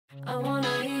I wanna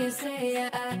hear you say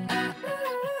that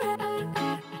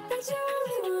you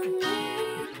only want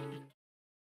me.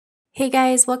 Hey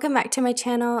guys, welcome back to my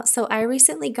channel. So I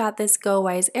recently got this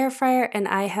Gowise air fryer and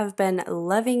I have been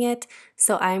loving it.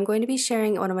 So I'm going to be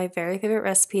sharing one of my very favorite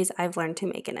recipes I've learned to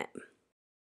make in it.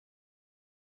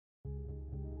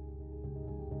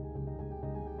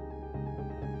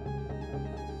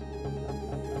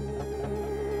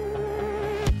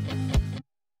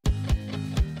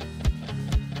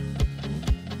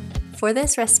 For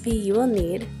this recipe, you will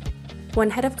need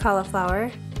 1 head of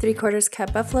cauliflower, 3/4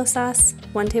 cup buffalo sauce,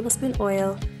 1 tablespoon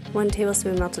oil, 1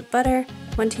 tablespoon melted butter,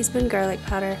 1 teaspoon garlic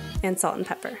powder, and salt and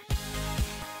pepper.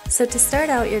 So to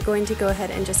start out, you're going to go ahead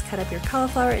and just cut up your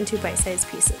cauliflower into bite-sized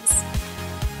pieces.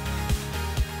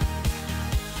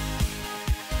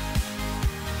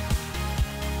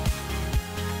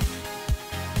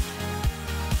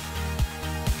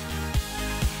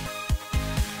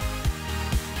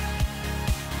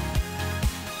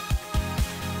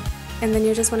 And then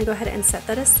you just want to go ahead and set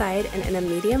that aside, and in a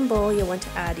medium bowl you'll want to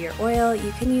add your oil.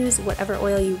 You can use whatever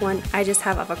oil you want. I just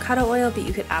have avocado oil, but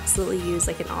you could absolutely use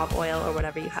like an olive oil or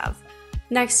whatever you have.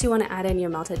 Next you want to add in your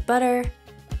melted butter,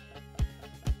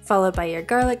 followed by your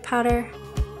garlic powder,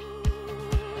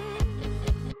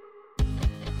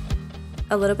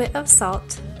 a little bit of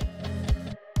salt,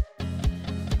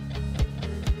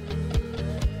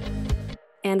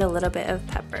 and a little bit of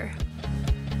pepper.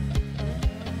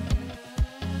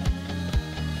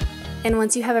 And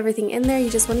once you have everything in there, you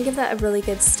just want to give that a really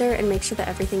good stir and make sure that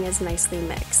everything is nicely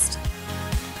mixed.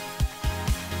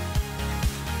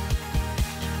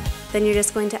 Then you're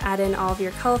just going to add in all of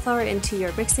your cauliflower into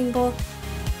your mixing bowl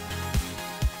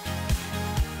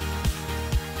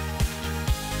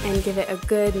and give it a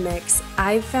good mix.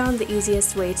 I've found the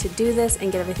easiest way to do this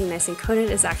and get everything nice and coated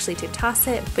is actually to toss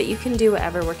it, but you can do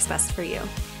whatever works best for you.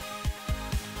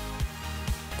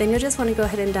 Then you'll just want to go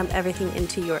ahead and dump everything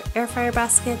into your air fryer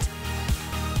basket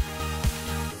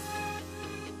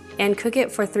and cook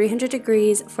it for 300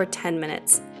 degrees for 10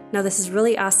 minutes. Now this is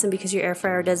really awesome because your air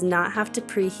fryer does not have to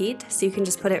preheat, so you can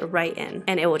just put it right in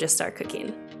and it will just start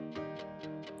cooking.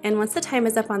 And once the time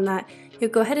is up on that,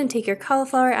 you'll go ahead and take your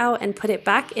cauliflower out and put it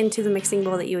back into the mixing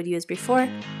bowl that you would use before.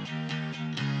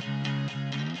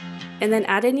 And then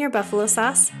add in your buffalo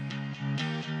sauce.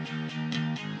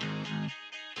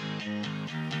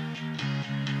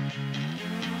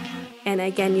 And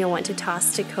again, you'll want to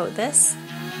toss to coat this.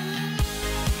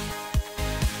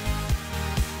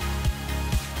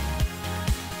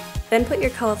 Then put your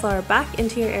cauliflower back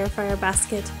into your air fryer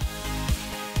basket.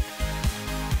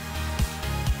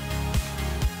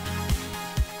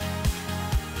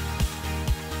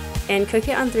 And cook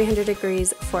it on 300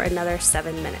 degrees for another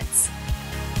 7 minutes.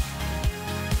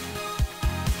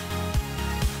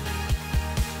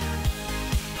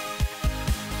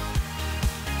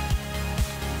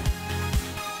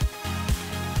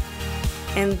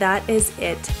 And that is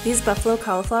it. These buffalo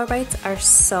cauliflower bites are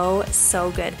so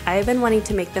good. I've been wanting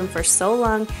to make them for so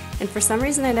long, and for some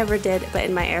reason I never did, but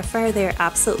in my air fryer they are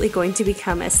absolutely going to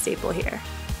become a staple here.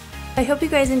 I hope you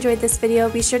guys enjoyed this video.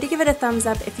 Be sure to give it a thumbs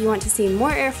up if you want to see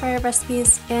more air fryer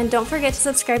recipes, and don't forget to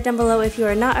subscribe down below if you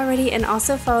are not already, and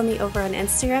also follow me over on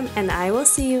Instagram, and I will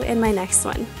see you in my next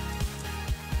one.